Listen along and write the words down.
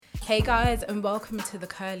Hey guys, and welcome to the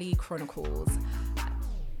Curly Chronicles.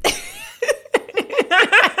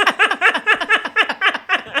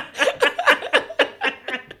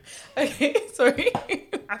 Okay, sorry.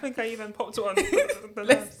 I think I even popped one.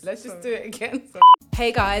 Let's just do it again.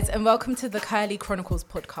 Hey guys, and welcome to the Curly Chronicles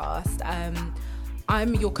podcast.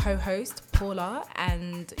 I'm your co-host, Paula,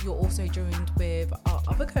 and you're also joined with our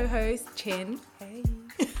other co-host, Chin. Hey.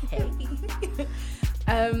 Hey.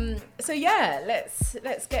 So yeah, let's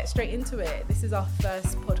get straight into it. This is our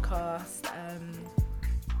first podcast.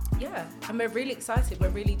 And we're really excited. We're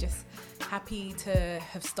really just happy to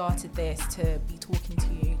have started this, to be talking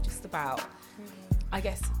to you just about, I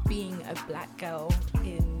guess, being a black girl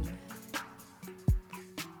in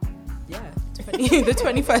the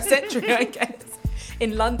 21st century, I guess,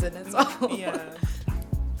 in London as well. Yeah.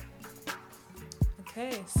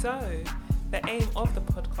 Okay, so the aim of the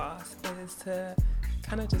podcast is to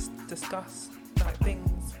kind of just discuss like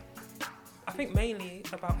things, I think mainly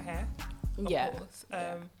about hair, of course.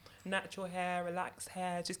 Natural hair, relaxed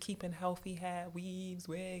hair, just keeping healthy hair, weaves,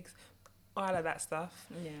 wigs, all of that stuff.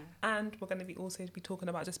 Yeah. And we're going to be also be talking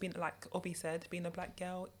about just being, like Obi said, being a black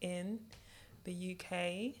girl in the UK,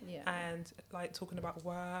 and like talking about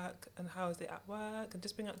work and how is it at work, and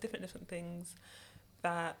just bring up different things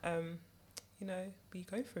that we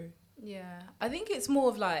go through. Yeah, I think it's more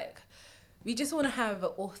of like, we just want to have an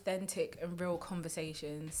authentic and real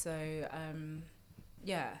conversation. So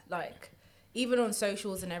like even on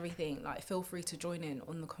socials and everything, like feel free to join in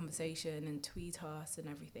on the conversation and tweet us and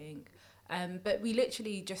everything. But we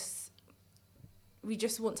literally just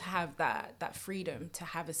want to have that freedom to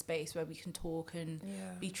have a space where we can talk and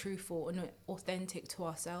be truthful and authentic to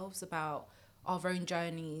ourselves about our own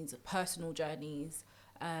journeys, personal journeys,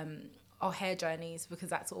 our hair journeys, because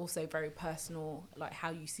that's also very personal, like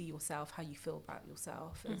how you see yourself, how you feel about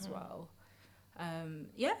yourself as well.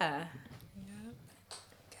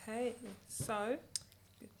 Okay, so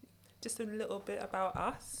just a little bit about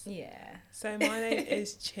us. Yeah. So my name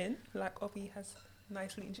is Chin, like Obi has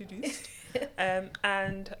nicely introduced.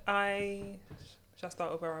 And I shall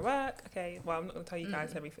start with where I work. Okay, well, I'm not going to tell you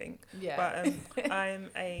guys everything. Yeah. But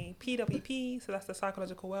I'm a PWP, so that's the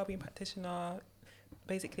psychological wellbeing practitioner,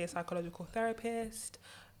 basically a psychological therapist.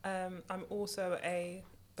 I'm also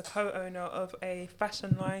the co-owner of a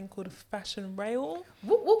fashion line called Fashion Rail.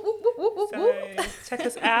 So check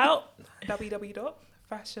us out,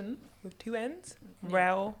 www.fashion with 2 N's,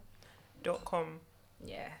 rail.com.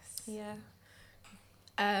 Yes. Yeah.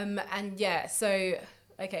 So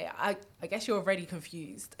okay, I guess you're already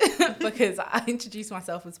confused because I introduced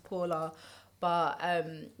myself as Paula, but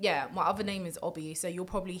my other name is Obi, so you'll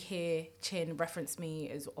probably hear Chin reference me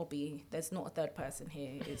as Obi. There's not a third person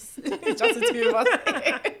here, it's just the two of us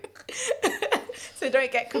here. So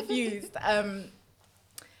don't get confused. I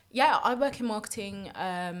work in marketing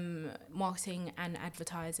and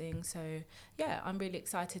advertising, so I'm really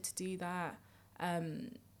excited to do that.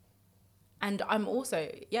 And I'm also,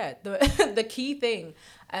 the key thing,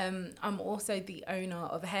 I'm also the owner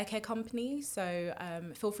of a hair care company. So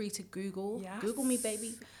feel free to Google. Yes. Google me,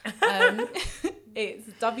 baby. It's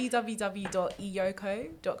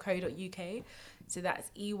www.eyoko.co.uk. So that's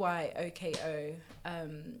EYOKO.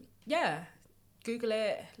 Google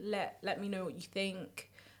it. Let me know what you think.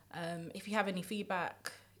 If you have any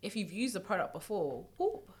feedback, if you've used the product before.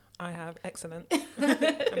 Ooh. I have. Excellent.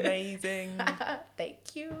 Amazing.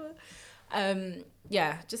 Thank you.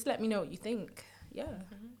 Just let me know what you think.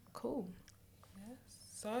 Cool. Yes.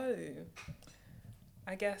 So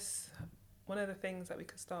I guess one of the things that we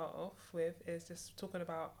could start off with is just talking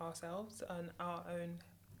about ourselves and our own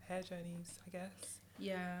hair journeys, I guess.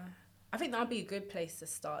 I think that'd be a good place to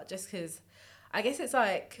start, just because I guess it's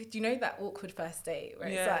like, do you know that awkward first date where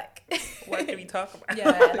it's like, what can we talk about?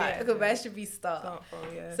 Where should we start from?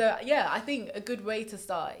 So I think a good way to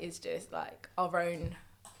start is just like our own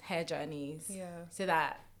hair journeys, so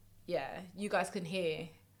that you guys can hear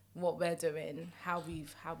what we're doing, how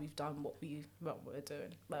we've done what we're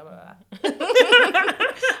doing, blah, blah, blah. I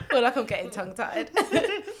feel like I'm getting tongue tied.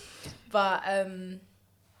 But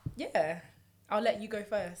I'll let you go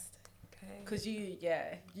first, because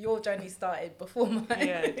your journey started before mine.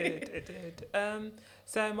 It did.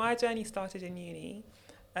 So my journey started in uni.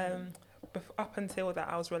 Up until that,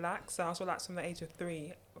 I was relaxed. So I was relaxed from the age of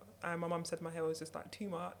 3. My mum said my hair was just like too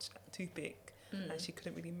much, too thick, and she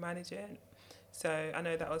couldn't really manage it. So I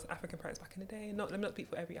know that was African parents back in the day. Let me not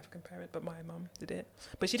speak for every African parent, but my mum did it.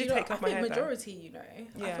 But she did take off my hair. I think majority,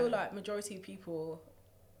 I feel like majority of people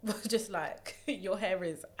were just like, your hair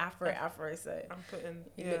is afro. So I'm putting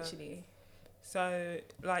literally. So,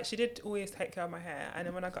 like, she did always take care of my hair. And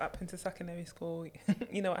then when I got up into secondary school,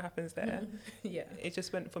 you know what happens there? Yeah. It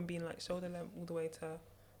just went from being, like, shoulder length all the way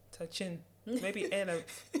to chin. Maybe ear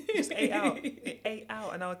length. It just ate out. It ate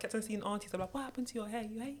out. And I kept on seeing aunties. I'm like, what happened to your hair?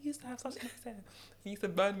 You used to have such nice hair. It used to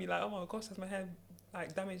burn me like, oh my gosh, has my hair,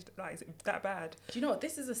 like, damaged? Like, is it that bad? Do you know what?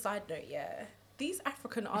 This is a side note, yeah. These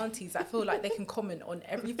African aunties that feel like they can comment on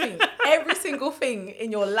everything, every single thing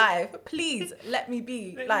in your life. Please let me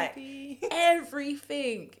be.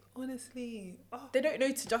 Everything. Honestly. Oh. They don't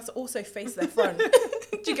know to just also face their front. Do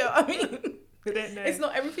you get what I mean? They don't know. It's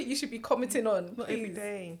not everything you should be commenting on. Not every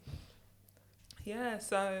day. Yeah,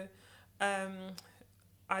 so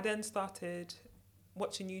I then started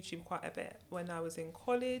watching YouTube quite a bit when I was in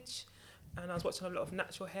college. And I was watching a lot of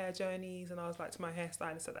natural hair journeys, and I was like to my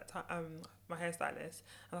hairstylist at that time, and I was like,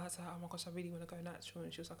 oh my gosh, I really want to go natural.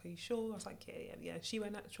 And she was like, are you sure? I was like, yeah. She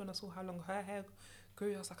went natural, and I saw how long her hair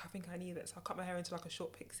grew. I was like, I think I need it. So I cut my hair into like a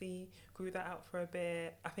short pixie, grew that out for a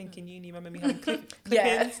bit. I think in uni, remember me having clip-ins?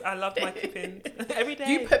 Yeah. I loved my clip-ins every day.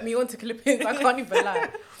 You put me onto clip-ins, I can't even lie.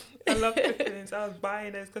 I love clip-ins. I was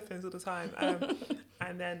buying those clip-ins all the time.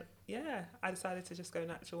 And then, I decided to just go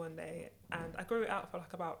natural one day, and I grew it out for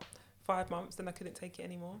like about 5 months, then I couldn't take it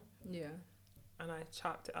anymore. Yeah. And I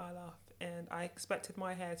chopped it all off, and I expected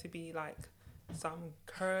my hair to be like some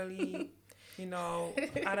curly, I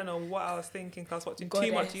don't know what I was thinking, because I was watching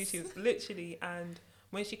too much YouTube, literally. And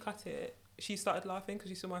when she cut it, she started laughing because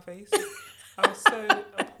she saw my face. I was so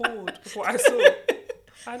appalled with what I saw.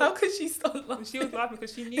 How could she stop laughing? She was laughing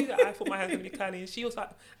because she knew that I thought my hair was going to be curly, and she was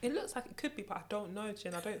like, it looks like it could be, but I don't know,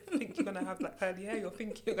 Jen. I don't think you're going to have that curly hair you're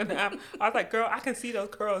thinking you're going to have. I was like, girl, I can see those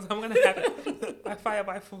curls. I'm going to have it by fire,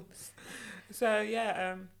 by force. So,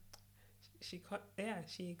 she cut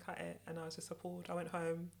it, and I was just appalled. I went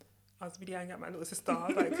home. I was really angry at my little sister. I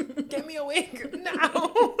was like, get me a wig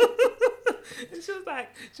now. And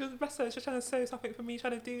she was bless her, she was trying to sew something for me,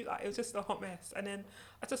 trying to do, like, it was just a hot mess. And then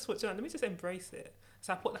I just thought, let me just embrace it.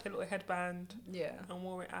 So I put like a little headband and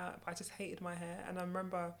wore it out. But I just hated my hair. And I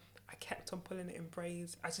remember I kept on pulling it in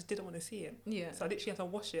braids. I just didn't want to see it. Yeah. So I literally had to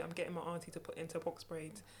wash it. I'm getting my auntie to put it into box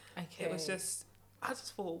braids. Okay. It was just, I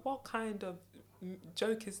just thought, what kind of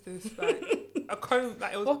joke is this? Like, a comb,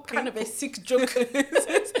 like, it was what kind of a sick joke?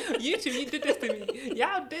 YouTube, you did this to me.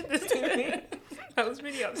 Y'all did this to me. I was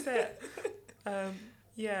really upset.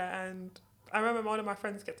 And I remember one of my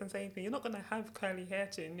friends kept on saying to me, you're not going to have curly hair,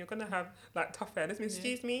 Chin. You're going to have, like, tough hair. And it's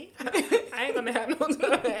excuse me? I ain't going to have no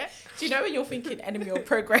tough hair. Do you know when you're thinking enemy of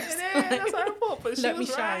progress? Yeah, that's what I thought. But let me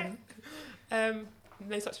shine. Right.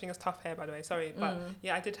 No such thing as tough hair, by the way. Sorry. But,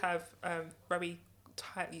 I did have very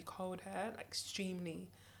tightly coiled hair, like, extremely.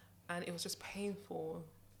 And it was just painful.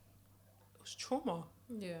 It was trauma.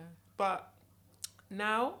 Yeah. But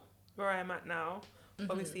now, where I am at now,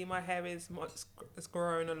 obviously my hair has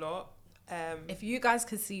grown a lot. If you guys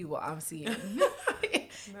could see what I'm seeing,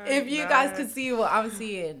 guys could see what I'm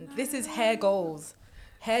seeing, this is hair goals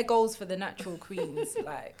for the natural queens,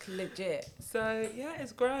 like, legit. So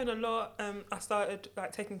it's grown a lot. I started,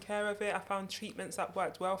 like, taking care of it. I found treatments that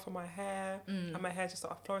worked well for my hair, and my hair just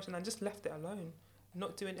started flourishing, and just left it alone.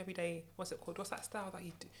 Not doing everyday, what's it called? What's that style that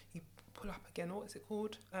you pull up again? What is it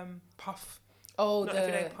called? Puff. Oh,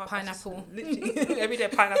 the pineapple. Literally, everyday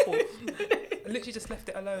pineapple. I literally just left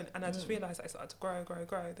it alone, and I just realised that it started to grow.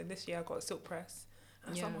 Then this year I got a silk press, and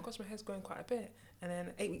I was like, oh my gosh, my hair's growing quite a bit. And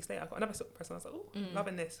then 8 weeks later I got another silk press, and I was like, oh,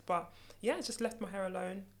 loving this. But I just left my hair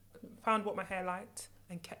alone, found what my hair liked,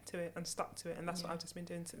 and kept to it and stuck to it, and that's what I've just been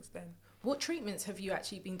doing since then. What treatments have you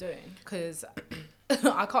actually been doing? Because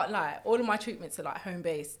I can't lie, all of my treatments are like home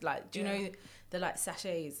based. Like, do you know the like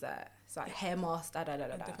sachets that it's like hair mask,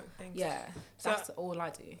 different things. Yeah, that's all I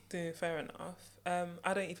do. Fair enough.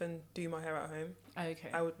 I don't even do my hair at home. Okay.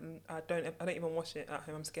 I don't even wash it at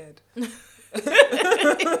home. I'm scared. I'm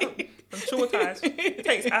traumatized. It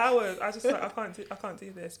takes hours. I just like I can't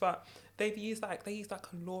do this. But they use like a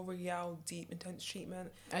L'Oreal deep intense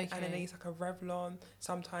treatment, and then they use like a Revlon.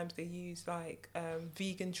 Sometimes they use like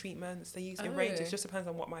vegan treatments. They use a range. It just depends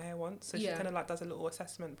on what my hair wants. So she kind of like does a little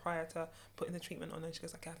assessment prior to putting the treatment on, and she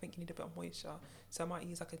goes like, I think you need a bit of moisture. So I might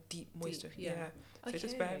use like a deep moisture. So it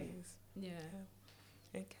just varies. Yeah.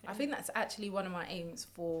 Okay. I think that's actually one of my aims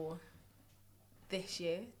for this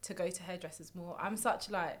year, to go to hairdressers more.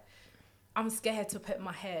 I'm scared to put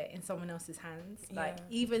my hair in someone else's hands. Like,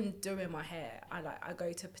 even doing my hair, I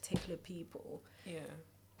go to particular people. Yeah.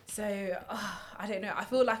 So I don't know. I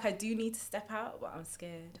feel like I do need to step out, but I'm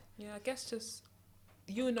scared. Yeah, I guess just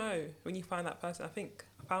when you find that person. I think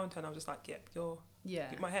I found her, and I was just like,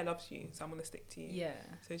 my hair loves you, so I'm gonna stick to you. Yeah.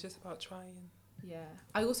 So it's just about trying. Yeah.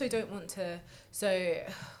 I also don't want to. So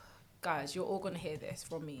guys, you're all gonna hear this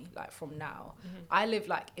from me, like from now. I live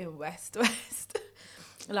like in West,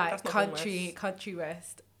 like country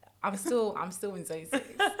West. I'm still in Zone 6.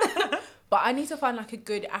 But I need to find like a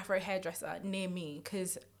good Afro hairdresser near me,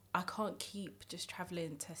 because I can't keep just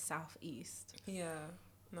traveling to Southeast. Yeah.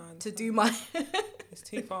 No, to do my it's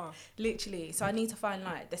too far. Literally. So I need to find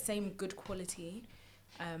like the same good quality,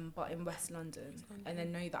 but in West London, and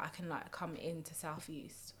then know that I can like come into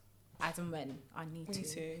Southeast as and when I need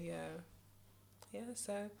to. Yeah.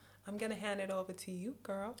 So I'm gonna hand it over to you,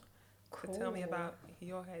 girl. Cool. To tell me about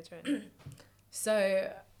your hair journey.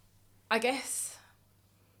 So, I guess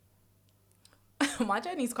my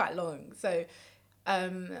journey's quite long. So,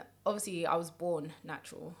 obviously I was born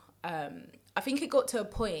natural. I think it got to a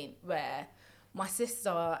point where my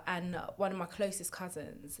sister and one of my closest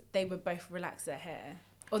cousins, they would both relax their hair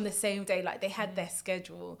on the same day. Like, they had their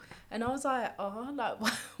schedule. And I was like, oh, like,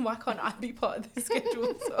 why can't I be part of this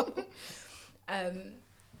schedule?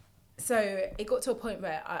 So it got to a point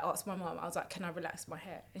where I asked my mum, I was like, can I relax my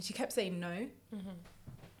hair? And she kept saying no.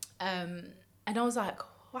 And I was like,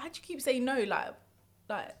 why do you keep saying no? Like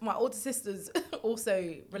my older sister's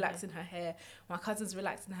also relaxing her hair. My cousin's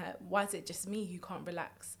relaxing her hair. Why is it just me who can't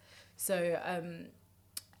relax? So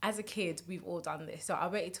as a kid, we've all done this. So I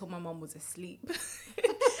waited till my mum was asleep.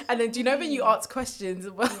 And then, do you know when you ask questions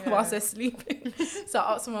whilst they're sleeping? So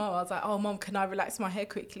I asked my mum, I was like, oh, mum, can I relax my hair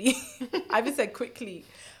quickly? I even said quickly.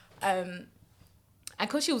 And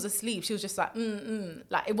because she was asleep, she was just like,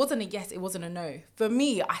 Like, it wasn't a yes, it wasn't a no. For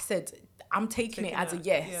me, I said, I'm taking it as a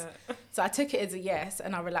yes. Yeah. So I took it as a yes,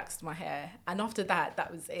 and I relaxed my hair. And after that,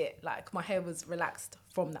 that was it. Like, my hair was relaxed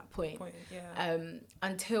from that point.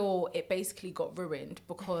 Until it basically got ruined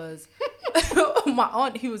because my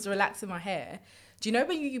aunt, who was relaxing my hair, do you know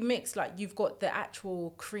when you mix, like, you've got the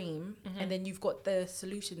actual cream and then you've got the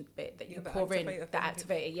solution bit that you pour in, the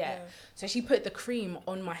activator, So she put the cream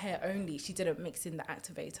on my hair only. She didn't mix in the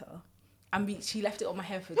activator. And she left it on my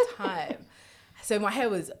hair for time. So my hair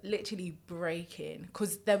was literally breaking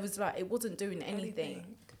because there was like, it wasn't doing anything.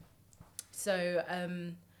 So,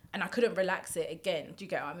 and I couldn't relax it again. Do you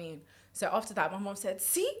get what I mean? So after that, my mom said,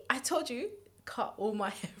 see, I told you, cut all my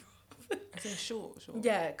hair off. As in short?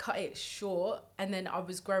 Yeah, cut it short. And then I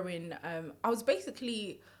was growing, I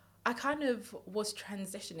kind of was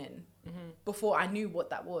transitioning before I knew what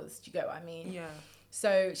that was. Do you get what I mean? Yeah.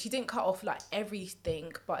 So she didn't cut off like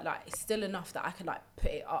everything, but like it's still enough that I could like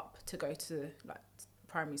put it up to go to like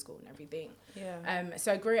primary school and everything. Yeah.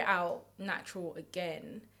 So I grew it out natural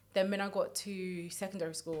again. Then when I got to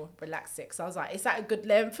secondary school, relaxed it. So I was like, is that a good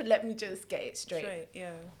length? Let me just get it straight.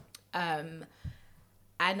 Yeah.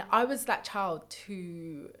 And I was that child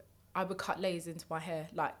I would cut layers into my hair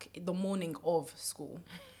like the morning of school.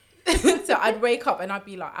 So I'd wake up and I'd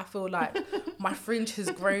be like, I feel like my fringe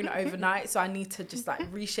has grown overnight, so I need to just like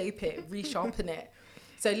reshape it, resharpen it.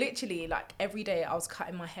 So literally like every day I was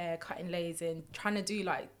cutting my hair, cutting layers in, trying to do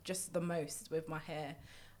like just the most with my hair.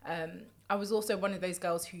 I was also one of those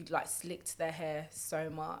girls who like slicked their hair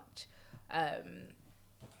so much. And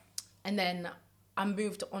then I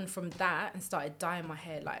moved on from that and started dyeing my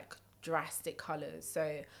hair like drastic colours.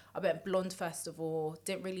 So I went blonde first of all,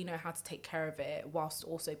 didn't really know how to take care of it whilst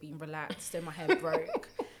also being relaxed, so my hair broke.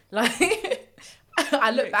 Like, I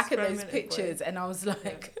look back at those pictures and I was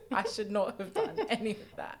like, I should not have done any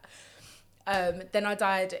of that. Then I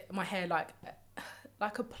dyed my hair like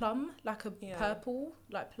a plum, like a purple,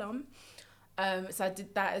 like plum. So I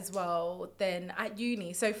did that as well. Then at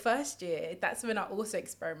uni, so first year, that's when I also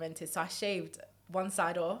experimented. So I shaved one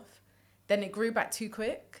side off. Then it grew back too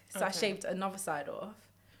quick, so I shaved another side off.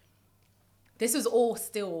 This was all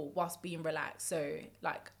still whilst being relaxed, so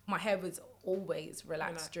like my hair was always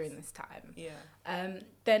relaxed during this time. Yeah.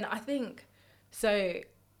 Then I think it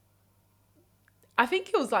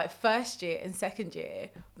was like first year and second year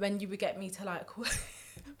when you would get me to like,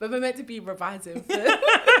 when we're meant to be revising.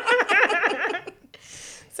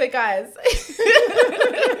 So guys,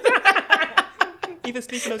 either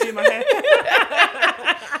sleeping or doing my hair.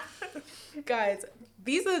 Guys,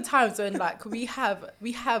 these are the times when like we have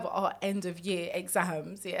our end of year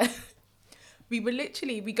exams. We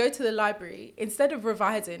go to the library, instead of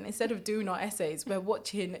revising, instead of doing our essays, we're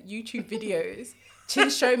watching YouTube videos. Chin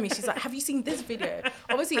showed me, she's like, have you seen this video?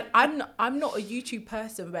 Obviously I'm not a YouTube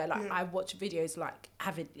person where like I watch videos like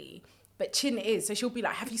avidly, but Chin is, so she'll be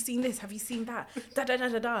like, have you seen this, have you seen that,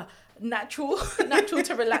 natural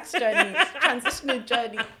to relaxed journey, transitioning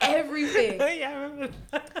journey, everything. Yeah, I remember.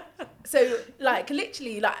 So like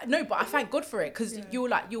literally like, no, but I thank God for it, because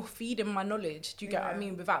you're feeding my knowledge, do you get what I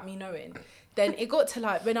mean, without me knowing. Then it got to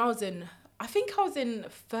like when I was in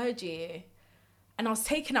third year, and I was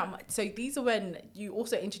taking out so these are when you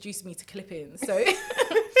also introduced me to clip-ins. So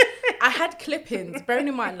I had clip-ins, bearing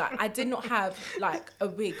in mind, like, I did not have, like, a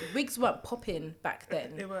wig. Wigs weren't popping back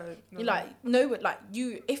then. It weren't. You're like, no, like,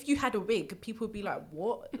 if you had a wig, people would be like,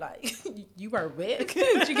 what? Like, you wear a wig? Do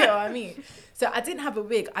you get what I mean? So I didn't have a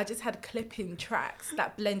wig. I just had clip-in tracks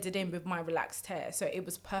that blended in with my relaxed hair. So it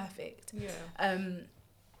was perfect. Yeah.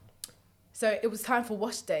 So it was time for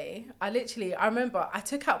wash day. I remember I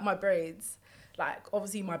took out my braids, like,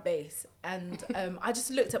 obviously my base, and I just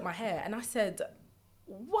looked at my hair and I said,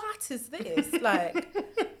 what is this? Like,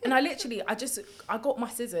 and I got my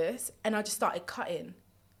scissors and I just started cutting.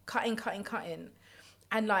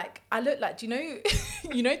 And, like, I looked like, do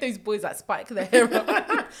you know those boys that spike their hair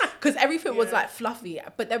up? Because everything was, like, fluffy,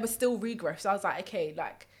 but there was still regrowth. So I was like, okay,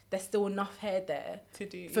 like, there's still enough hair there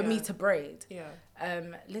for me to braid. Yeah.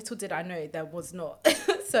 Little did I know there was not.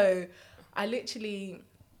 So I literally,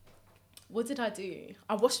 what did I do?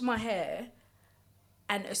 I washed my hair.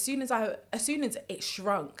 And as soon as it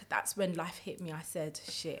shrunk, that's when life hit me. I said,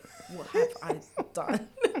 shit, what have I done?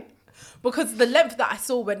 Because the length that I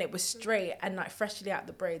saw when it was straight and, like, freshly out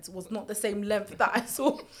the braids was not the same length that I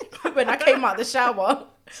saw when I came out the shower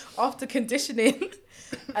after conditioning.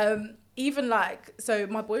 Even, like, so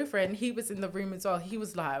my boyfriend, he was in the room as well. He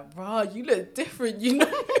was like, rah, you look different, you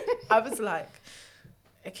know? I was like,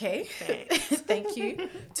 okay, thank you.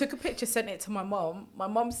 Took a picture, sent it to my mom. My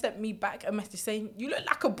mom sent me back a message saying, you look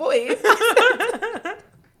like a boy.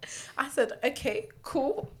 I said, okay,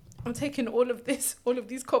 cool. I'm taking all of these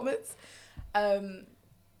comments.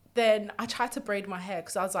 Then I tried to braid my hair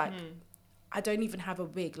because I was like, I don't even have a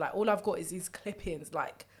wig. Like, all I've got is these clip-ins.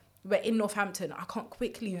 Like, we're in Northampton. I can't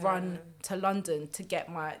quickly run to London to get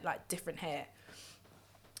my, like, different hair.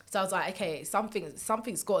 So I was like, okay,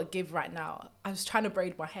 something's got to give right now. I was trying to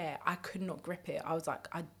braid my hair. I could not grip it. I was like,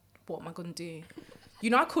 what am I going to do? You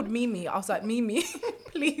know, I called Mimi. I was like, Mimi,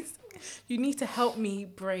 please, you need to help me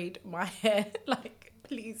braid my hair. Like,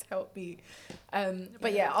 please help me.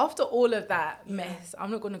 But yeah, after all of that mess,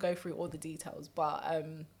 I'm not going to go through all the details, but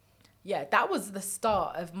yeah, that was the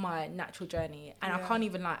start of my natural journey. And I can't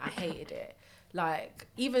even lie, I hated it. Like,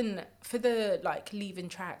 even for the, like, leave-in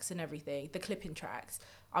tracks and everything, the clip-in tracks,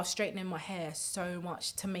 I was straightening my hair so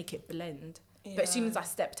much to make it blend. Yeah. But as soon as I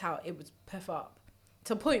stepped out, it was puff up.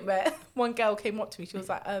 To a point where one girl came up to me, she was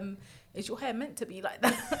like, is your hair meant to be like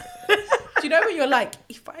that? Do you know when you're like,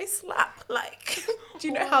 if I slap, like, do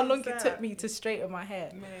you know how long it took me to straighten my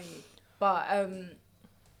hair? Mate. But,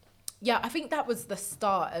 yeah, I think that was the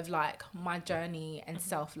start of, like, my journey and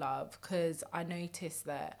self-love, because I noticed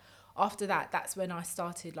that after that, that's when I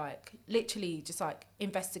started, like, literally just, like,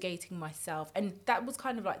 investigating myself. And that was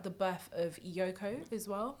kind of like the birth of Iyoko as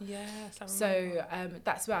well. Yes, I remember. So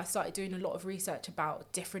that's where I started doing a lot of research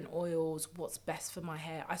about different oils, what's best for my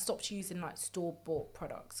hair. I stopped using, like, store-bought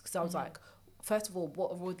products because I was like, first of all,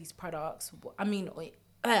 what are all these products? What are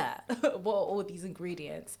all these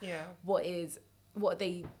ingredients? Yeah. What are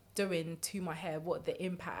they doing to my hair? What are the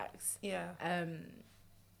impacts? Yeah.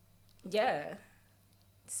 Yeah.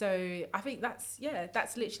 So I think that's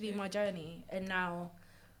literally my journey. And now,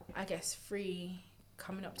 I guess,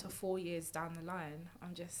 coming up to 4 years down the line,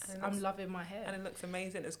 I'm loving my hair. And it looks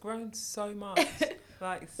amazing. It's grown so much.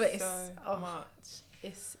 Like, but so much.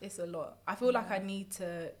 It's a lot. I feel like I need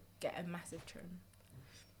to get a massive trim.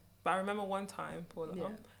 But I remember one time,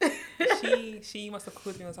 Paula, she must have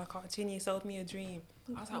called me and was like, oh, Ginny, you sold me a dream.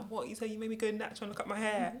 I was like, what? You said you made me go natural and look at my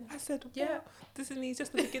hair? I said, what? Yeah. This is me. It's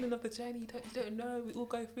just the beginning of the journey. You don't know. We all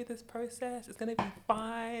go through this process. It's going to be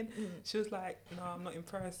fine. She was like, no, I'm not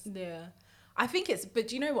impressed. Yeah. I think but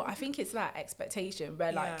do you know what? I think it's that expectation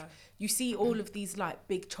where, like, you see all of these, like,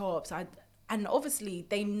 big chops. And obviously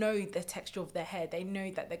they know the texture of their hair. They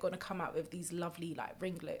know that they're going to come out with these lovely, like,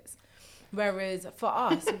 ringlets. Whereas for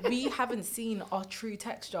us, we haven't seen our true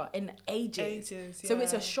texture in ages. So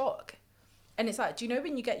it's a shock. And it's like, do you know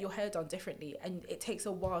when you get your hair done differently and it takes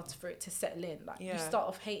a while for it to settle in? Like, you start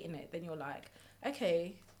off hating it, then you're like,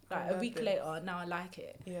 okay, like, a week later, now I like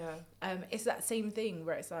it. Yeah. It's that same thing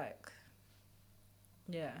where it's like,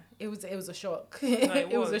 yeah, it was a shock. No,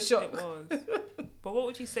 it was a shock. It was. But what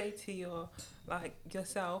would you say to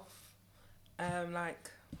yourself,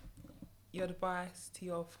 like, your advice to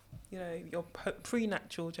your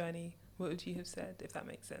pre-natural journey? What would you have said, if that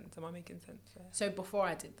makes sense? Am I making sense there? So before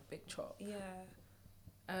I did the big chop? Yeah.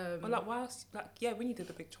 Or like, whilst, like, yeah, when you did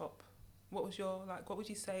the big chop, what would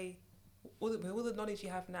you say, with all the knowledge you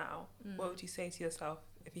have now, what would you say to yourself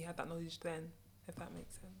if you had that knowledge then, if that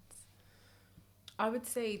makes sense? I would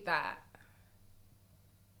say that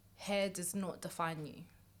hair does not define you.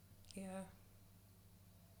 Yeah.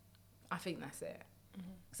 I think that's it.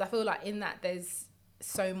 Because I feel like in that there's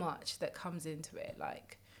so much that comes into it.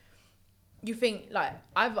 Like, you think, like,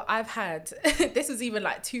 I've had, this was even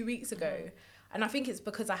like 2 weeks ago, and I think it's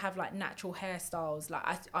because I have like natural hairstyles. Like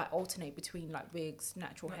I alternate between like wigs,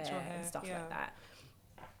 natural hair and stuff like that.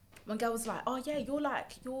 One girl was like, "Oh yeah,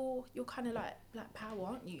 you're kind of like Black Power,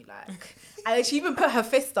 aren't you?" Like, and she even put her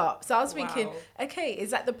fist up. So I was thinking, okay,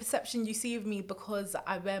 is that the perception you see of me because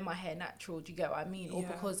I wear my hair natural? Do you get what I mean? Or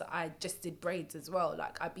because I just did braids as well?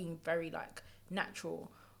 Like, I've been very like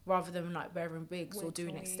natural rather than like wearing wigs or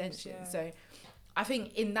doing extensions. Yeah. So I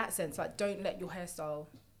think in that sense, like, don't let your hairstyle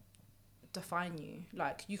define you.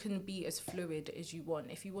 Like, you can be as fluid as you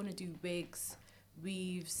want. If you want to do wigs,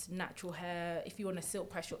 weaves, natural hair, if you want to silk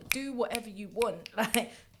press, do whatever you want.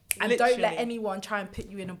 Like, and literally, don't let anyone try and put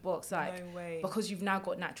you in a box. Like, no way. Because you've now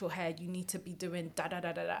got natural hair, you need to be doing da da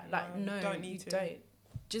da da da. Like, no, you don't.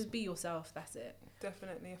 Just be yourself. That's it.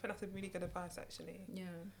 Definitely. I think that's a really good advice, actually. Yeah.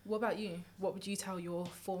 What about you? What would you tell your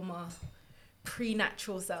former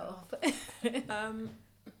pre-natural self?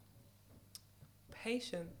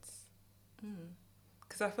 Patience.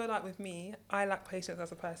 Because I feel like with me, I lack patience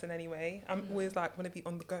as a person anyway. I'm always like, want to be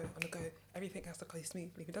on the go. Everything has to go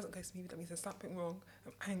smoothly. If it doesn't go smoothly, that means there's something wrong.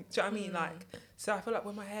 Do you know what I mean? Like, so I feel like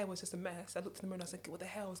when my hair was just a mess, I looked in the mirror and I was like, what the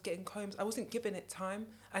hell? I was getting combs. I wasn't giving it time.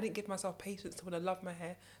 I didn't give myself patience to want to love my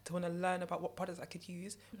hair, to want to learn about what products I could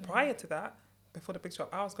use. Prior to that, before the big shop,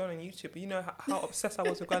 I was going on YouTube. But you know how obsessed I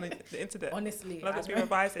was with going on the internet. Honestly. Love it, be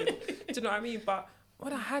revising. Do you know what I mean? But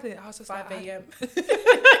when I had it, I was just 5 a.m.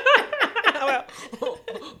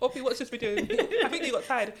 Opie, watch this video. I think you got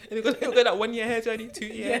tired. And you're going that 1 year hair journey, 2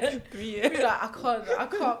 year, 3 year. Like, I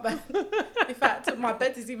can't, man. In fact, my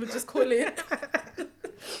bed is even just calling.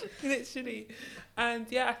 Literally. And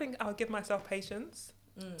yeah, I think I'll give myself patience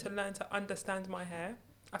to learn to understand my hair.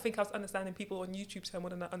 I think I was understanding people on YouTube more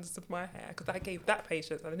than I understood my hair, because I gave that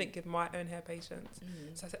patience and I didn't give my own hair patience.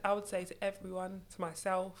 So I would say to everyone, to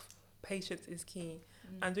myself, patience is key.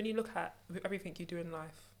 And when you look at everything you do in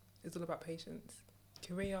life, it's all about patience.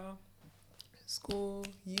 Career, school,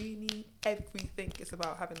 uni, everything is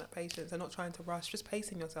about having that patience and not trying to rush, just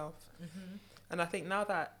pacing yourself. And I think now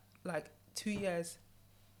that, like, 2 years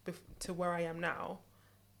to where I am now,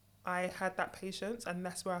 I had that patience, and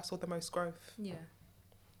that's where I saw the most growth. Yeah.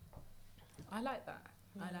 I like that.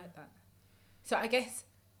 So I guess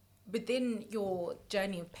within your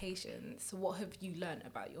journey of patience, what have you learned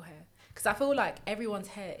about your hair? Because I feel like everyone's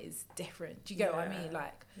hair is different. Do you get what I mean?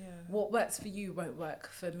 Like, what works for you won't work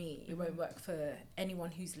for me. It won't work for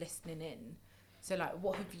anyone who's listening in. So, like,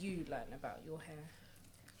 what have you learned about your hair?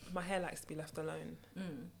 My hair likes to be left alone.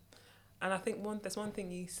 And I think there's one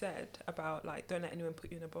thing you said about, like, don't let anyone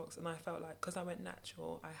put you in a box. And I felt like, because I went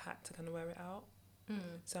natural, I had to kind of wear it out.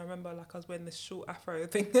 So I remember, like, I was wearing this short afro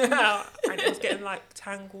thing out, and it was getting, like,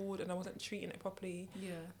 tangled, and I wasn't treating it properly.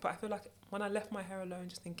 But I feel like when I left my hair alone,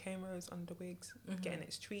 just in cane rows, under wigs, getting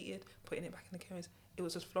it treated, putting it back in the cane rows, it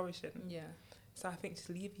was just flourishing. So I think just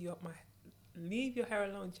leave your hair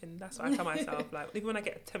alone, Chin. That's what I tell myself. Like, even when I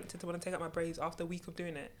get tempted to want to take out my braids after a week of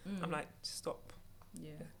doing it, I'm like, just stop.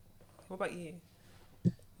 What about you?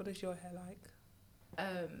 What is your hair like?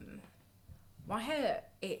 My hair,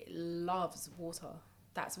 it loves water.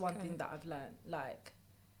 That's one thing that I've learned. Like,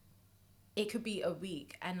 it could be a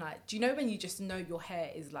week, and, like, do you know when you just know your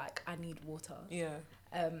hair is like, I need water?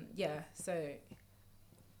 So,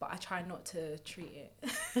 but I try not to treat it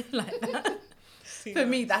like that. For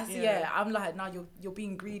me, that's I'm like, now you're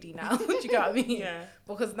being greedy now. Do you get what I mean?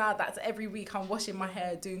 Because now that's every week I'm washing my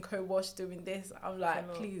hair, doing co-wash, doing this. I'm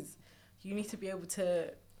like, please, you need to be able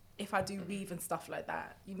to, if I do weave and stuff like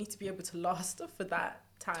that, you need to be able to last for that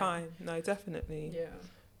time. No, definitely.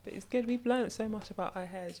 But it's good. We've learned so much about our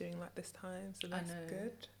hair during, like, this time, so that's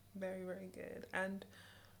good. Very, very good. And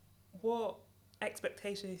what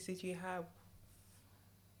expectations did you have?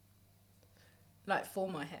 Like, for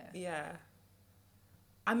my hair?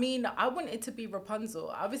 I mean, I wanted to be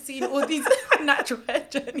Rapunzel. I was seeing all these natural hair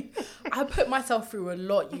journeys. I put myself through a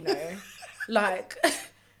lot, you know. Like,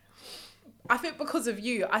 I think because of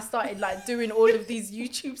you, I started, like, doing all of these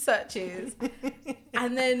YouTube searches.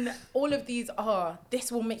 And then all of these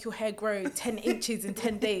this will make your hair grow 10 inches in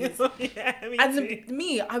 10 days.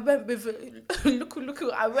 I went with, look,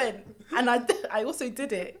 I went. And I also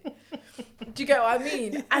did it. Do you get what I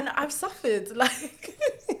mean? And I've suffered, like...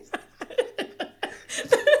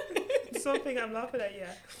 Something I'm laughing at,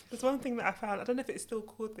 There's one thing that I found, I don't know if it's still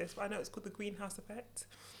called this, but I know it's called the greenhouse effect.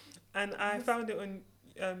 And I found it on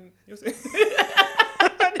on YouTube.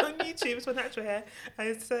 It's for natural hair,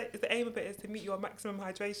 and the aim of it is to meet your maximum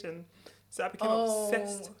hydration. So I became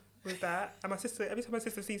obsessed with that. And my sister, every time my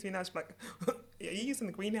sister sees me now, she's like, "Are you using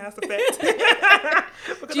the greenhouse effect?"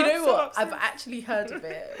 Do you know what? I've actually heard of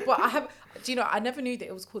it, but I have. Do you know? I never knew that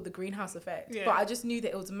it was called the greenhouse effect, but I just knew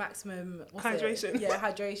that it was maximum hydration. Yeah,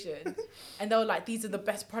 hydration. And they were like, "These are the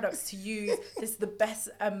best products to use. This is the best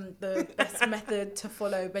method to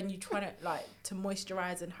follow when you try to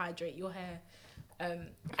moisturize and hydrate your hair."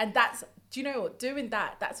 And that's, do you know what? Doing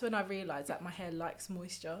that's when I realized that my hair likes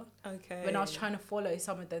moisture. Okay. When I was trying to follow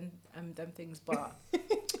some of them things, but.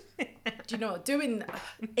 Do you know,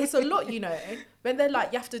 it's a lot, you know, when they're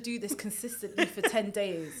like, you have to do this consistently for 10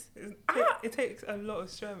 days. It takes a lot of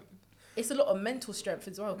strength. It's a lot of mental strength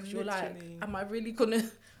as well, because you're like, am I really going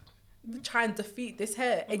to try and defeat this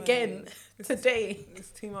hair again today? It's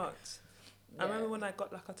too much. Yeah. I remember when I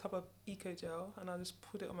got like a tub of Eco Gel and I just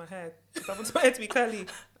put it on my head because I wanted my hair to be curly.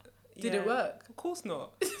 Did it work? Of course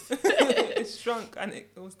not. It shrunk and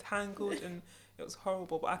it was tangled and it was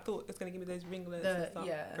horrible, but I thought it was going to give me those ringlets and stuff.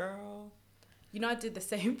 Yeah. Girl. You know, I did the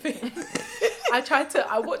same thing.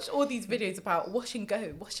 I watched all these videos about wash and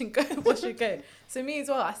go. So me as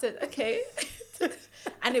well, I said, okay.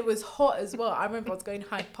 And it was hot as well. I remember I was going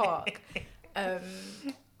Hyde Park.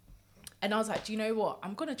 And I was like, do you know what?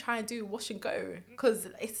 I'm going to try and do wash and go because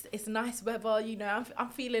it's nice weather, you know, I'm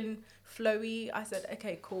feeling flowy. I said,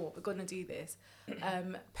 okay, cool. We're going to do this.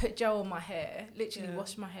 Put gel on my hair, literally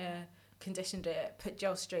washed my hair, conditioned it, put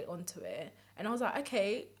gel straight onto it. And I was like,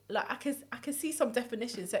 okay, like I can see some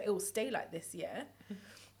definition, so it will stay like this, yeah.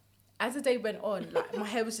 As the day went on, like my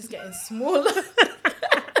hair was just getting smaller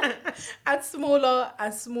and smaller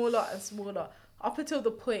and smaller and smaller, up until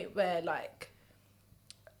the point where, like,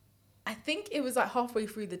 I think it was like halfway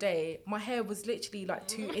through the day, my hair was literally like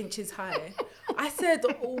 2 inches high. I said,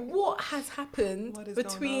 what has happened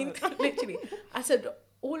between literally? I said,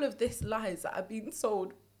 all of this lies that I've been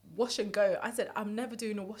sold. Wash and go. I said, I'm never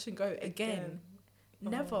doing a wash and go again.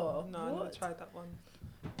 Never. No, I never tried that one.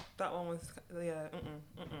 That one was,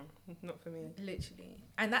 not for me. Literally.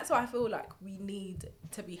 And that's why I feel like we need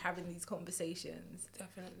to be having these conversations.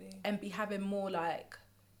 Definitely. And be having more like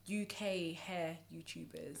UK hair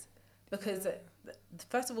YouTubers. Because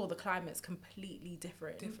first of all, the climate's completely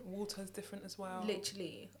different. Water's different as well.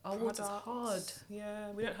 Literally. Our water's hard. Yeah,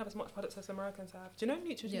 we don't have as much products as Americans have. Do you know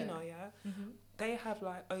Neutrogena, yeah? Mm-hmm. They have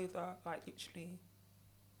like over like literally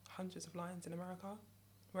hundreds of lines in America.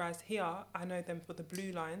 Whereas here, I know them for the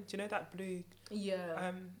blue line. Do you know that blue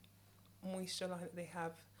moisture line that they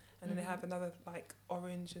have? And then they have another like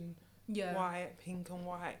orange and white, pink and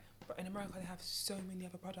white. But in America, they have so many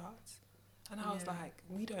other products. And I was like,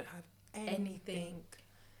 we don't have anything.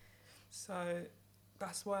 So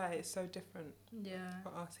that's why it's so different for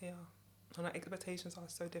us here. And our expectations are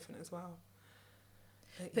so different as well.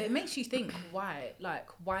 But it makes you think, why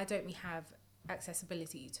don't we have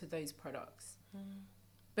accessibility to those products?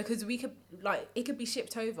 Because we could, like, it could be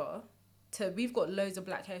shipped over to, we've got loads of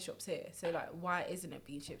black hair shops here. So, like, why isn't it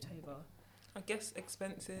being shipped over? I guess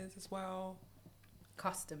expenses as well.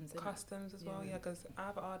 Customs as well, because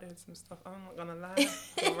I've ordered some stuff. I'm not gonna lie.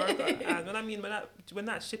 When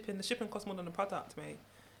the shipping costs more than the product, mate.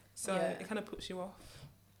 So it kind of puts you off.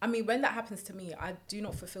 I mean, when that happens to me, I do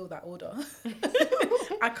not fulfill that order.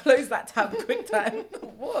 I close that tab quick time.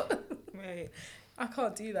 What? Mate, I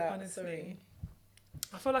can't do that. Honestly. Sorry.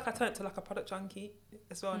 I feel like I turned to like a product junkie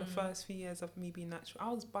as well in the first few years of me being natural.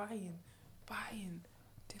 I was buying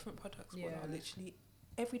different products. Yeah. Literally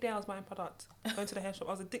every day I was buying products, going to the hair shop.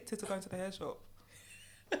 I was addicted to going to the hair shop.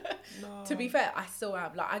 No. To be fair, I still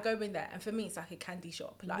am. Like, I go in there and for me it's like a candy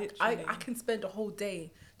shop. Like, I can spend a whole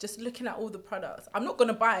day just looking at all the products. I'm not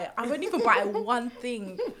gonna buy it. I won't even buy one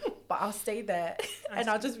thing, but I'll stay there and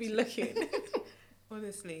I'll just be looking.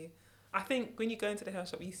 Honestly, I think when you go into the hair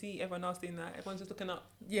shop, you see everyone else doing that. Everyone's just looking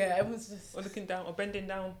up. Yeah, everyone's just or looking down or bending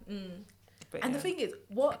down. And the thing is,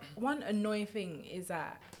 one annoying thing is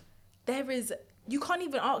that you can't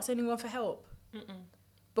even ask anyone for help.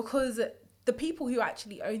 Because the people who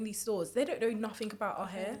actually own these stores, they don't know nothing about our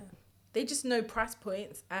hair. They just know price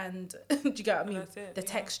points and do you get what I mean? The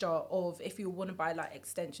texture of if you want to buy like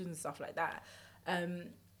extensions and stuff like that.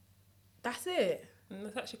 That's it. And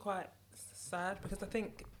that's actually quite sad because I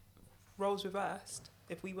think roles reversed,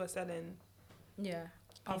 if we were selling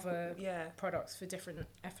other products for different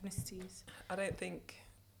ethnicities, I don't think,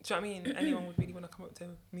 do you know what I mean, anyone would really want to come up to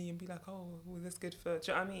me and be like, oh, well, this good for,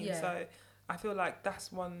 do you know what I mean? So I feel like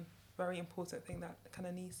that's one very important thing that kind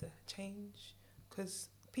of needs to change, because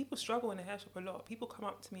people struggle in the hair shop a lot. People come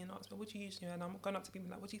up to me and ask me, what do you use? And I'm going up to people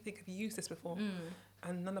like, what do you think? Have you used this before?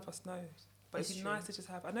 And none of us knows. But it's nice to just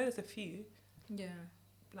have, I know there's a few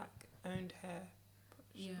black owned hair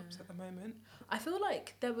shops at the moment. I feel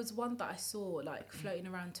like there was one that I saw like floating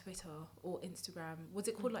around Twitter or Instagram. Was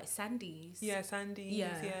it called like Sandy's? Yeah, Sandy's.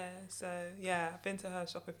 Yeah. So yeah, I've been to her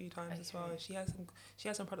shop a few times as well. She has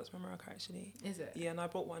some products from Morocco actually. Is it? Yeah, and I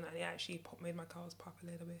bought one and it actually made my curls pop a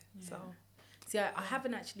little bit. Yeah. So. See, I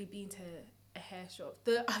haven't actually been to a hair shop.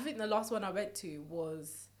 I think the last one I went to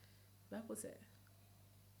was, where was it?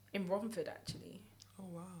 In Romford actually. Oh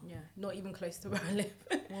wow. Yeah, not even close to where I live.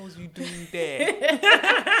 What was you doing there?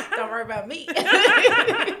 Don't worry about me.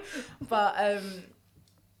 But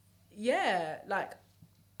yeah, like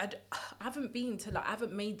I haven't been to I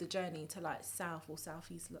haven't made the journey to like South or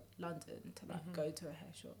Southeast London to go to a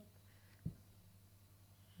hair shop.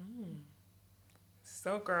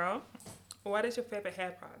 So girl, what is your favorite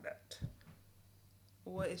hair product?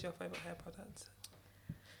 What is your favorite hair product?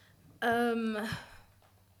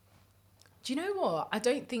 Do you know what? I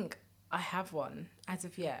don't think I have one as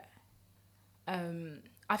of yet.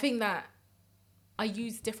 I think that I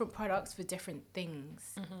use different products for different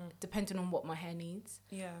things, depending on what my hair needs.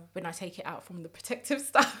 Yeah. When I take it out from the protective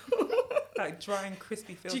stuff. Like dry and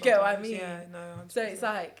crispy feel. Do you get what I mean? Yeah, no. 100%. So it's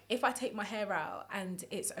like, if I take my hair out and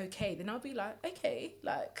it's okay, then I'll be like, okay,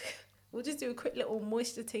 like, we'll just do a quick little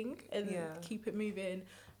moisture ting and keep it moving.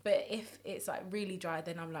 But if it's like really dry,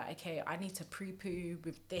 then I'm like, okay, I need to pre-poo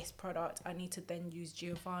with this product. I need to then use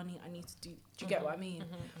Giovanni. I need to do you get what I mean?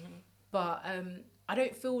 But I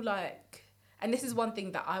don't feel like, and this is one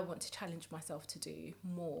thing that I want to challenge myself to do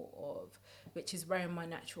more of, which is wearing my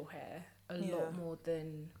natural hair a lot more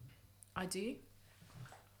than I do.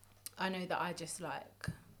 I know that I just like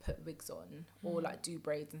put wigs on or like do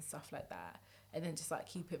braids and stuff like that, and then just like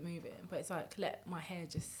keep it moving. But it's like, let my hair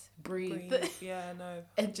just breathe. Yeah, no.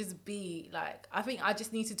 And just be like, I think I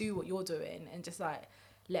just need to do what you're doing and just like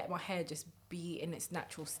let my hair just be in its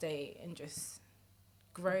natural state and just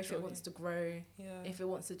grow if it wants to grow. Yeah. If it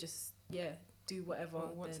wants to just do whatever What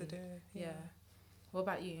it wants to do. Yeah. What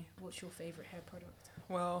about you? What's your favourite hair product?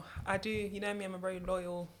 Well, I do. You know me, I'm a very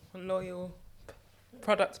loyal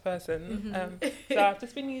product person. So I've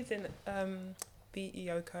just been using the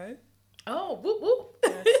Ioko. Oh, whoop whoop.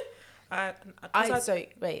 Yes.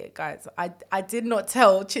 Wait, guys. I did not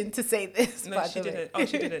tell Chin to say this. No, she didn't. Oh,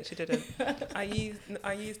 she didn't. She didn't. I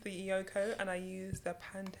used the Ioko and I used the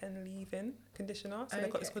Pantene leave-in conditioner. So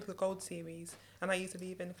it's called the Gold series, and I use the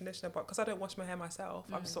leave-in conditioner. But because I don't wash my hair myself,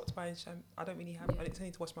 I've stopped buying shampoo. I don't really have. I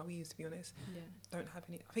need to wash my weaves, to be honest. Yeah. Don't have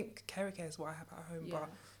any. I think Keracare is what I have at home, but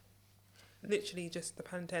literally just the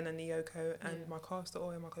Pantene and the Ioko and my castor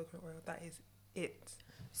oil, my coconut oil. That is it.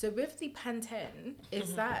 So with the Pantene,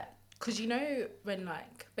 is that because you know when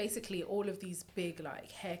like basically all of these big like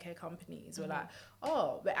hair care companies were like,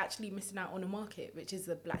 oh, we're actually missing out on a market, which is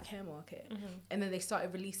the black hair market, and then they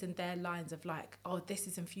started releasing their lines of like, oh, this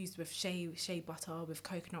is infused with shea butter with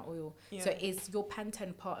coconut oil. So is your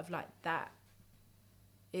Pantene part of like that?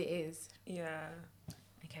 It is. Yeah.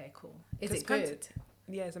 Okay, cool. Is it good?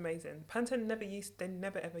 Yeah, it's amazing. Pantene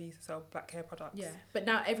never ever used to sell black hair products. Yeah, but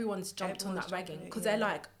now everyone's jumped on that wagon because they're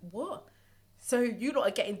like, what? So you lot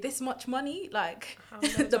are getting this much money? Like,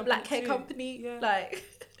 the black hair company, like,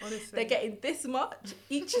 honestly, they're getting this much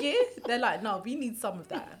each year? They're like, no, we need some of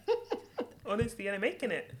that. Honestly, and they're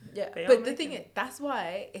making it. Yeah, but the thing is, that's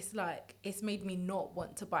why it's like, it's made me not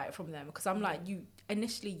want to buy it from them because I'm like,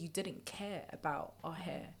 initially you didn't care about our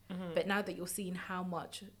hair. But now that you're seeing how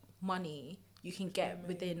much money you can get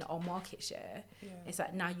within our market share, it's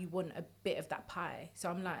like now you want a bit of that pie.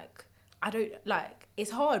 So I'm like, I don't like,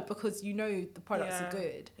 it's hard because you know the products are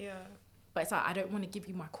good. Yeah. But it's like, I don't want to give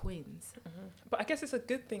you my coins. But I guess it's a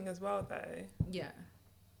good thing as well, though. Yeah.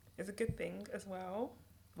 It's a good thing as well.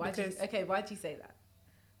 Why'd you say that?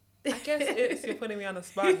 I guess you're putting me on the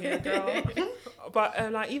spot here, girl.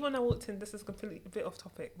 But like, even when I walked in, this is completely a bit off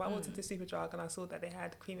topic, but I walked into Superdrug and I saw that they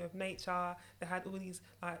had Cream of Nature, they had all these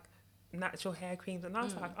like natural hair creams, and I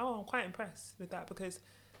was like, oh, I'm quite impressed with that because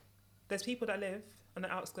there's people that live on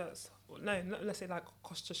the outskirts. No, let's say like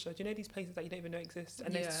Colchester. Do you know these places that you don't even know exist?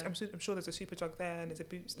 And I'm sure there's a Superdrug there and there's a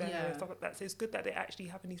Boots there and stuff like that. So it's good that they're actually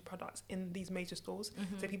having these products in these major stores,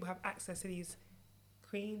 so people have access to these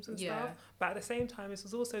creams and stuff. But at the same time, this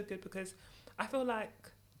was also good because I feel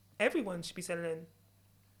like everyone should be selling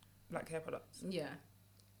black hair products. Yeah,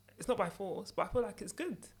 it's not by force, but I feel like it's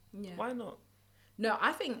good. Yeah, why not? No,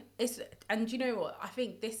 I think it's, and you know what? I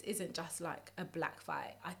think this isn't just like a black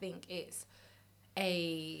fight. I think it's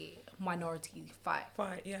a minority fight.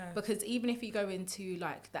 Yeah. Because even if you go into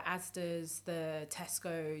like the Asda's, the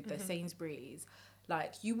Tesco, the Sainsbury's,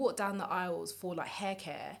 like you walk down the aisles for like hair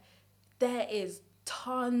care, there is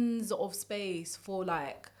tons of space for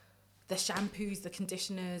like the shampoos, the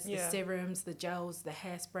conditioners, the Yeah. serums, the gels, the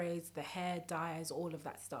hairsprays, the hair dyes, all of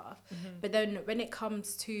that stuff. Mm-hmm. But then when it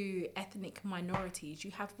comes to ethnic minorities,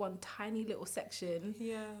 you have one tiny little section,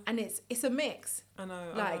 Yeah. and it's a mix. I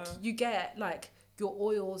know. Like you get like your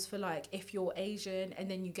oils for like if you're Asian,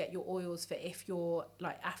 and then you get your oils for if you're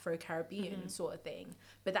like Afro-Caribbean sort of thing.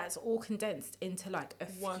 But that's all condensed into like a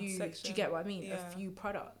One few. Do section. you get what I mean? Yeah. A few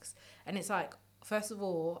products, and it's like, first of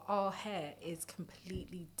all, our hair is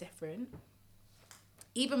completely different.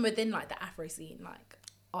 Even within like the Afro scene, like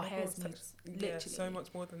our hair's literally Yeah, so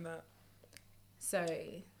much more than that. So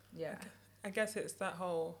yeah, I guess it's that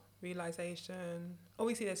whole realization.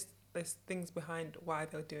 Obviously, there's things behind why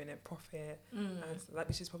they're doing it, profit, and so that,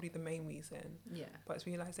 which is probably the main reason. yeah, But it's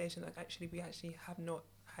realization that actually we actually have not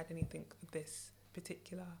had anything of this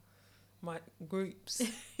particular groups,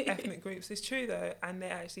 ethnic groups. It's true though, and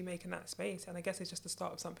they're actually making that space. And I guess it's just the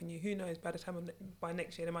start of something new. Who knows? By the time by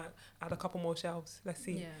next year, they might add a couple more shelves. Let's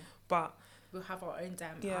see. yeah. But We'll have our own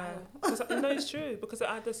damn yeah, aisle. because no, it's true. Because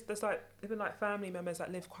there's like even like family members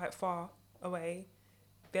that live quite far away.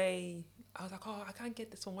 I was like, oh, I can't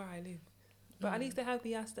get this from where I live. But at least they have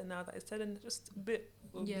the Aston now that is selling just a bit.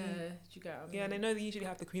 Of Yeah, the, do you get what I mean? yeah, and they know they usually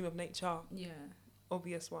have the cream of nature, Yeah.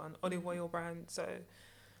 obvious one, olive oil brand. So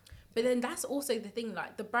But then that's also the thing,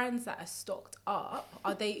 like the brands that are stocked up,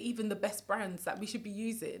 are they even the best brands that we should be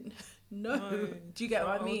using? No. Do you get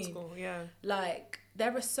what I old mean? school, yeah. Like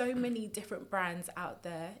there are so many different brands out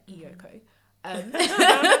there, Iyoko.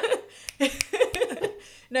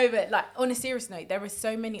 No, but like on a serious note, there are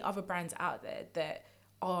so many other brands out there that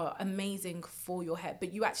are amazing for your hair,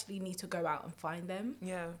 but you actually need to go out and find them.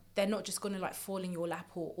 Yeah. They're not just going to like fall in your lap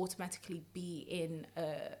or automatically be in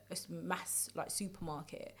a mass like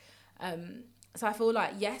supermarket. So I feel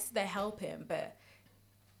like, yes, they're helping, but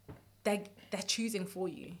they're choosing for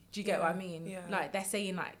you. Do you get what I mean? Yeah. Like they're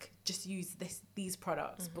saying like, just use these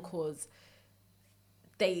products because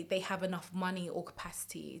they have enough money or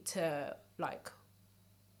capacity to like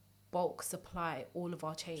bulk supply all of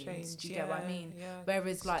our chains. Do you get what I mean? Yeah.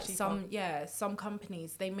 Whereas It's like cheaper. some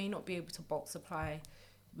companies, they may not be able to bulk supply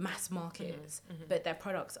mass markets, but their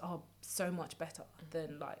products are so much better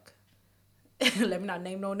than like let me not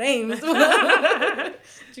name no names. Do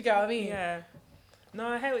you get what I mean? Yeah. No,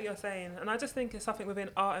 I hear what you're saying. And I just think it's something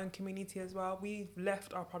within our own community as well. We've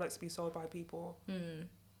left our products to be sold by people.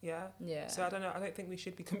 Yeah. Yeah. So I don't know. I don't think we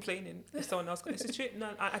should be complaining if someone else. This is true. No,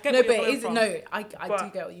 I get No, what but you're coming is from. no, I But do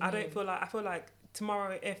get what you mean. I don't feel like. I feel like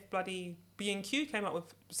tomorrow, if bloody B&Q came out with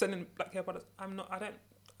selling black hair products, I'm not. I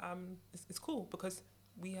don't. It's cool because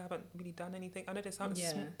we haven't really done anything. I know there's some.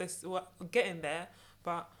 Yeah. We're getting there,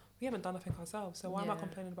 but we haven't done nothing ourselves. So why am I Yeah.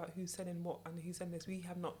 complaining about who's selling what and who's selling this? We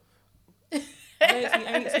have not.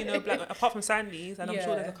 I ain't seen no black, apart from Sandy's, and I'm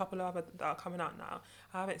sure there's a couple of other that are coming out now.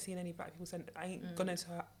 I haven't seen any black people send. I ain't gone into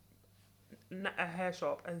a hair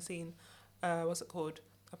shop and seen, what's it called,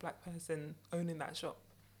 a black person owning that shop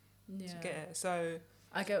to get it. So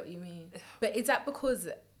I get what you mean. But is that because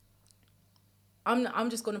I'm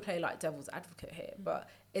just gonna play like devil's advocate here, but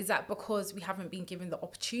is that because we haven't been given the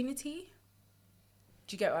opportunity?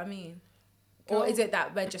 Do you get what I mean? Or is it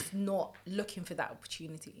that we're just not looking for that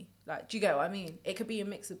opportunity? Like, do you get what I mean? It could be a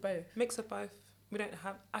mix of both. mix of both. We don't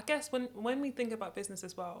have. I guess when we think about business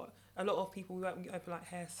as well, a lot of people we open like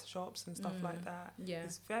hair shops and stuff like that. Yeah.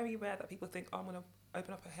 It's very rare that people think, oh, I'm gonna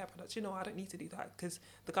open up a hair product. You know, I don't need to do that because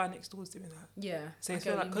the guy next door is doing that. Yeah. So I you get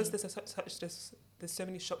feel what like you because mean. there's so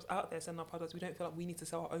many shops out there selling our products, we don't feel like we need to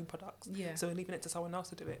sell our own products. Yeah. So we're leaving it to someone else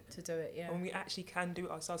to do it. Yeah. When we actually can do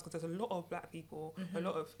it ourselves, because there's a lot of black people, a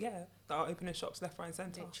lot of that are opening shops left, right, and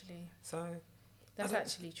centre. Literally. So That's don't-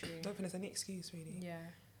 actually true. I don't think there's any excuse really. Yeah.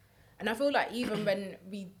 And I feel like even when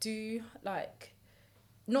we do like,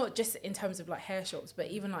 not just in terms of like hair shops, but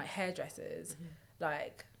even like hairdressers,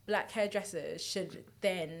 like black hairdressers should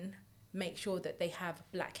then make sure that they have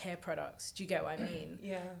black hair products. Do you get what I mean?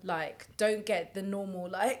 Yeah. Like, don't get the normal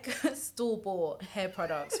like store-bought hair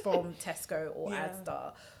products from Tesco or Yeah.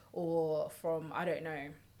 Asda or from, I don't know,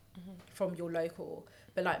 from your local.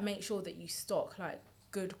 But like, make sure that you stock like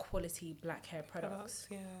good quality black hair products.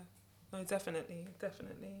 Yeah. No, definitely.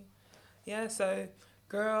 Yeah, so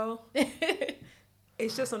girl,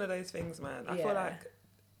 it's just one of those things, man. I feel Yeah. like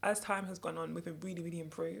as time has gone on, we've been really, really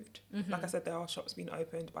improved. Like I said, there are shops being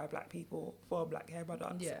opened by black people for black hair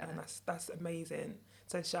products, Yeah. and that's amazing.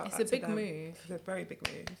 So shout It's out a to big them. move. It's a very big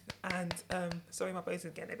move. And sorry, my voice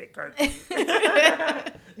is getting a bit croaky.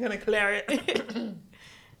 You're gonna clear it.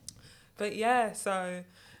 But yeah, so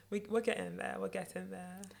we're getting there. We're getting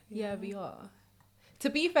there. Yeah, we are. To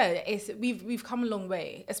be fair, we've come a long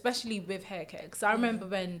way, especially with hair care. Because I remember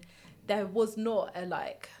when there was not a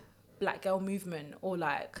like black girl movement or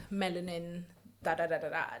like melanin da da da da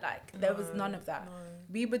da. Like there was none of that. No.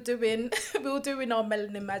 We were doing our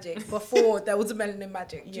melanin magic before there was a melanin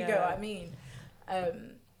magic. Do you get what I mean?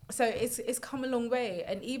 So it's come a long way,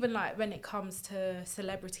 and even like when it comes to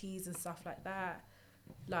celebrities and stuff like that,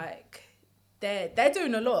 like they're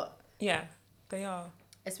doing a lot. Yeah, they are.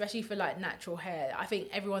 Especially for like natural hair. I think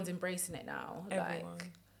everyone's embracing it now. Everyone.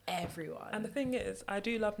 Like everyone. And the thing is, I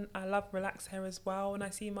love relaxed hair as well. When I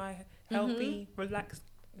see my healthy, relaxed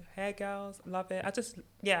hair girls, love it. I just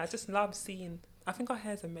love seeing. I think our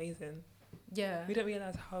hair's amazing. Yeah. We don't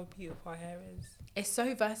realise how beautiful our hair is. It's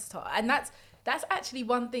so versatile. And that's actually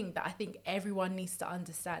one thing that I think everyone needs to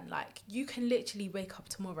understand. Like, you can literally wake up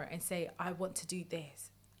tomorrow and say, I want to do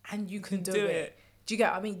this. And you can do it. Do you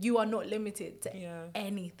get what I mean? You are not limited to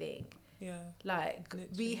anything. Yeah. Like,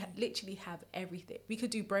 we literally have everything. We could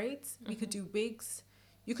do braids. We could do wigs.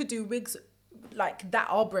 You could do wigs like that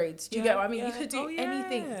are braids. Do you get what I mean? You could do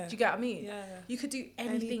anything. Do you get what I mean? Yeah. You could do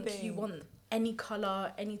anything you want. Any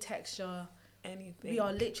colour, any texture. Anything. We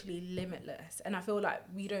are literally limitless. And I feel like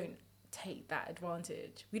we don't take that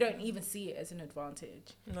advantage. We don't even see it as an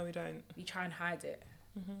advantage. No, we don't. We try and hide it.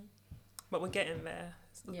 But we're getting there.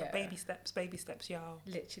 It's Yeah. baby steps, y'all.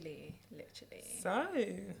 Literally. So,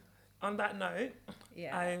 on that note,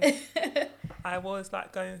 Yeah. I was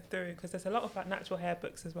like going through, because there's a lot of like natural hair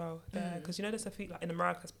books as well there, because you know there's a few, like in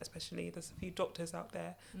America especially, there's a few doctors out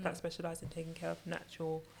there that specialise in taking care of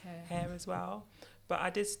natural hair as well. But I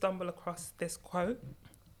did stumble across this quote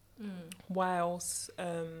whilst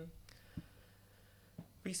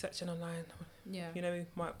researching online. Yeah. You know,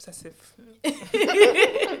 my obsessive.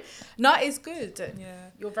 No, it's good.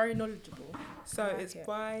 Yeah. You're very knowledgeable. So I like it's it.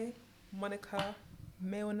 by Monica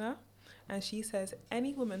Milner, and she says,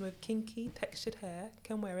 any woman with kinky textured hair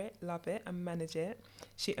can wear it, love it and manage it.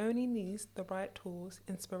 She only needs the right tools,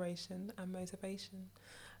 inspiration and motivation.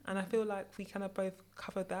 And I feel like we kind of both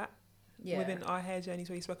covered that within our hair journeys,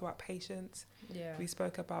 where we spoke about patience. Yeah. We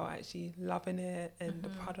spoke about actually loving it and the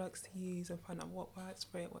products to use and find out what works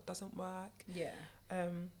for it, what doesn't work. Yeah.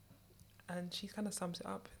 And she kind of sums it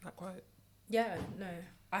up in that quote. Yeah, no.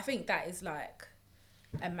 I think that is like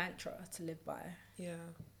a mantra to live by. Yeah.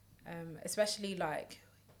 Especially like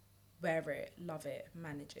wear it, love it,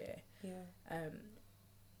 manage it. Yeah.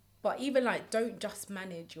 But even like don't just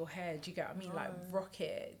manage your hair, do you get what I mean? No. Like rock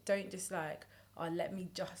it. Don't just like, oh, let me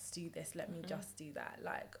just do this, let me just do that.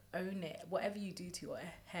 Like own it. Whatever you do to your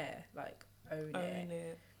hair, like own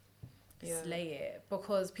it. Yeah. Slay it.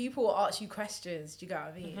 Because people will ask you questions, do you get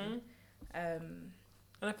what I mean?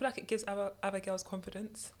 And I feel like it gives other girls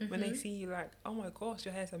confidence when they see you, like, oh my gosh,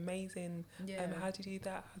 your hair's amazing. Yeah. How do you do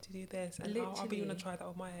that? How do you do this? And I'll be want to try that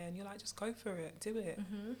with my hair. And you're like, just go for it. Do it.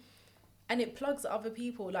 And it plugs other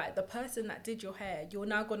people. Like the person that did your hair, you're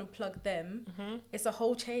now going to plug them. It's a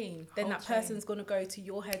whole chain. Then that person's going to go to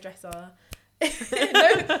your hairdresser.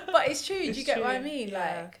 No, but it's true. Do you get what I mean?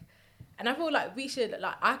 Yeah. Like, and I feel like we should,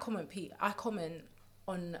 like, I comment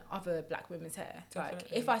on other black women's hair. Definitely.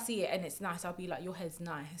 Like if I see it and it's nice, I'll be like, your hair's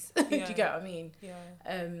nice. Do you get what I mean? Yeah.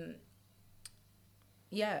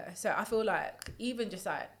 Yeah. So I feel like even just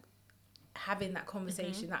like having that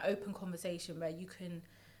conversation, that open conversation where you can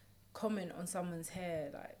comment on someone's hair,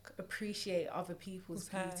 like appreciate other people's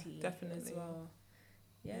beauty definitely as well.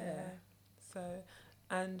 Yeah. So,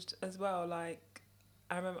 and as well, like,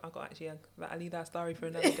 I remember I got actually, I'll leave that story for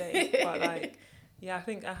another day. But like, yeah, I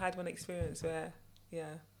think I had one experience where,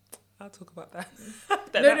 I'll talk about that.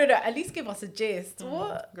 No. At least give us a gist.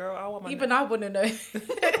 What? Girl, I want my Even I want to know.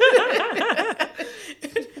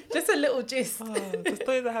 Just a little gist. The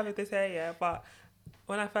stories I have with this hair, but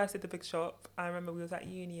when I first did the big shop, I remember we was at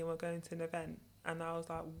uni and we were going to an event, and I was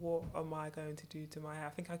like, what am I going to do to my hair?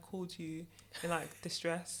 I think I called you in like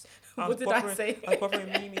distress. What did I say? I was bothering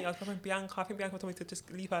Mimi, I was bothering Bianca. I think Bianca told me to just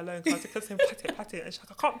leave her alone because I was just saying, pat it. And she's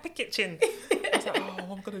like, I can't pick it, chin. I was like, oh, what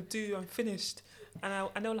am I going to do? I'm finished. And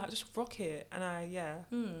they were like, just rock it.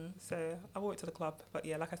 And so I wore it to the club. But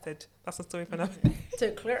yeah, like I said, that's a story for another day.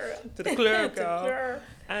 To clear. To the clear, girl.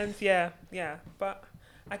 And yeah. But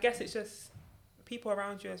I guess it's just people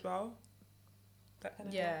around you as well. That kind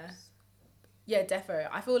of helps. Yeah, defo.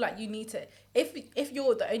 I feel like you need to, if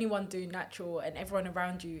you're the only one doing natural and everyone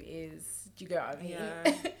around you is, do you get what I mean?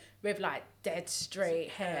 Yeah. With like dead straight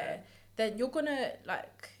hair, then you're gonna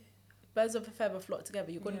like, birds of a feather flock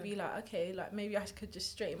together. You're gonna be like, okay, like maybe I could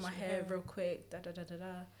just straighten my hair real quick. Da.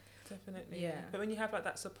 Definitely. Yeah. But when you have like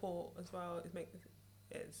that support as well,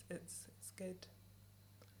 it's good.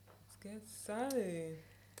 It's good. So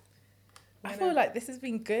I feel like this has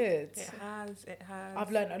been good. It has.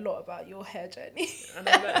 I've learned a lot about your hair journey. And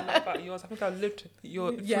I've learned a lot about yours. I think I've lived through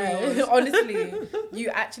yours. Honestly, you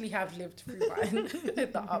actually have lived through mine,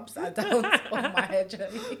 the ups and downs of my hair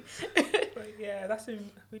journey. But yeah, that's been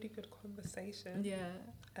a really good conversation.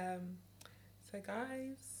 Yeah. So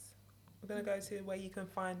guys, we're gonna go to where you can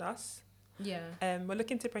find us. Yeah. We're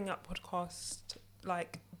looking to bring up podcast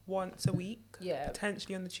like once a week. Yeah.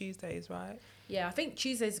 Potentially on the Tuesdays, right? Yeah, I think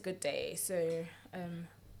Tuesday's a good day. So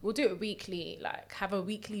we'll do it weekly, like have a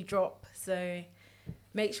weekly drop. So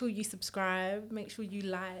make sure you subscribe, make sure you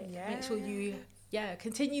like, make sure you,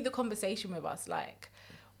 continue the conversation with us. Like,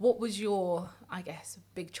 what was your, I guess,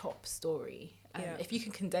 big chop story? If you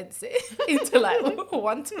can condense it into like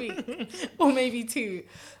 1 tweet or maybe 2.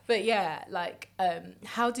 But yeah, like,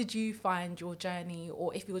 how did you find your journey?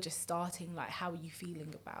 Or if you're just starting, like, how are you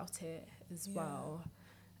feeling about it as well?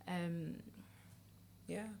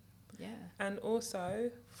 Yeah. And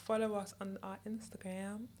also follow us on our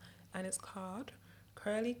Instagram, and it's called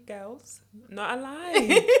Curly Girls Not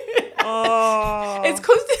Alive. Oh, It's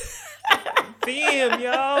called damn,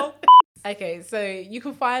 yo. Okay, so you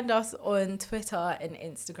can find us on Twitter and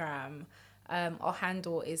Instagram. Our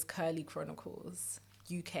handle is Curly Chronicles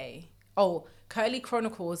UK. Oh, Curly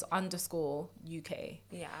Chronicles _UK.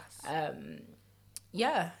 Yes.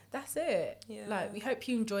 Yeah, that's it. Yeah. Like, we hope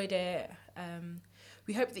you enjoyed it.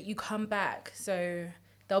 We hope that you come back. So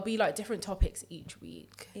there'll be like different topics each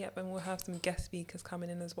week. Yep, and we'll have some guest speakers coming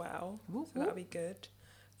in as well. Woo, So that'll be good.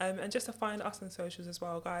 And just to find us on socials as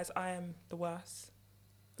well, guys, I am the worst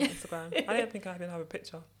on Instagram. I don't think I even have a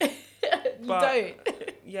picture. You don't.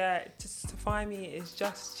 Yeah, just to find me is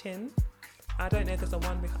Just Chin. I don't know if there's a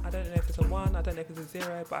 1, I don't know if it's a 1, I don't know if it's a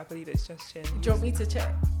 0, but I believe it's Just Chin. Do you want me to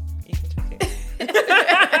check? You can check it.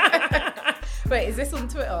 Wait, is this on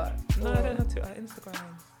Twitter? No, I don't have Twitter,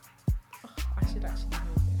 Instagram. Oh, I should actually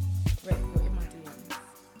know this. Wait, you're in my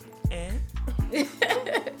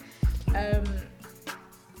DMs.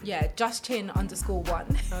 Yeah, Just Chin _1.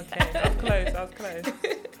 Okay, I was close.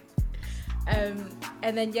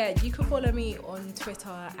 And then you can follow me on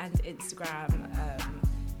Twitter and Instagram.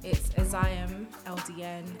 It's Azayam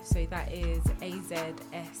LDN, so that is AZSIAM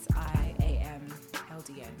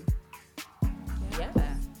LDN. Yeah.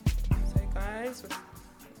 So guys,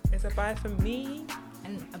 it's a bye from me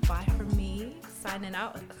And a bye from me. Signing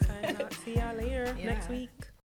out. See y'all later next week.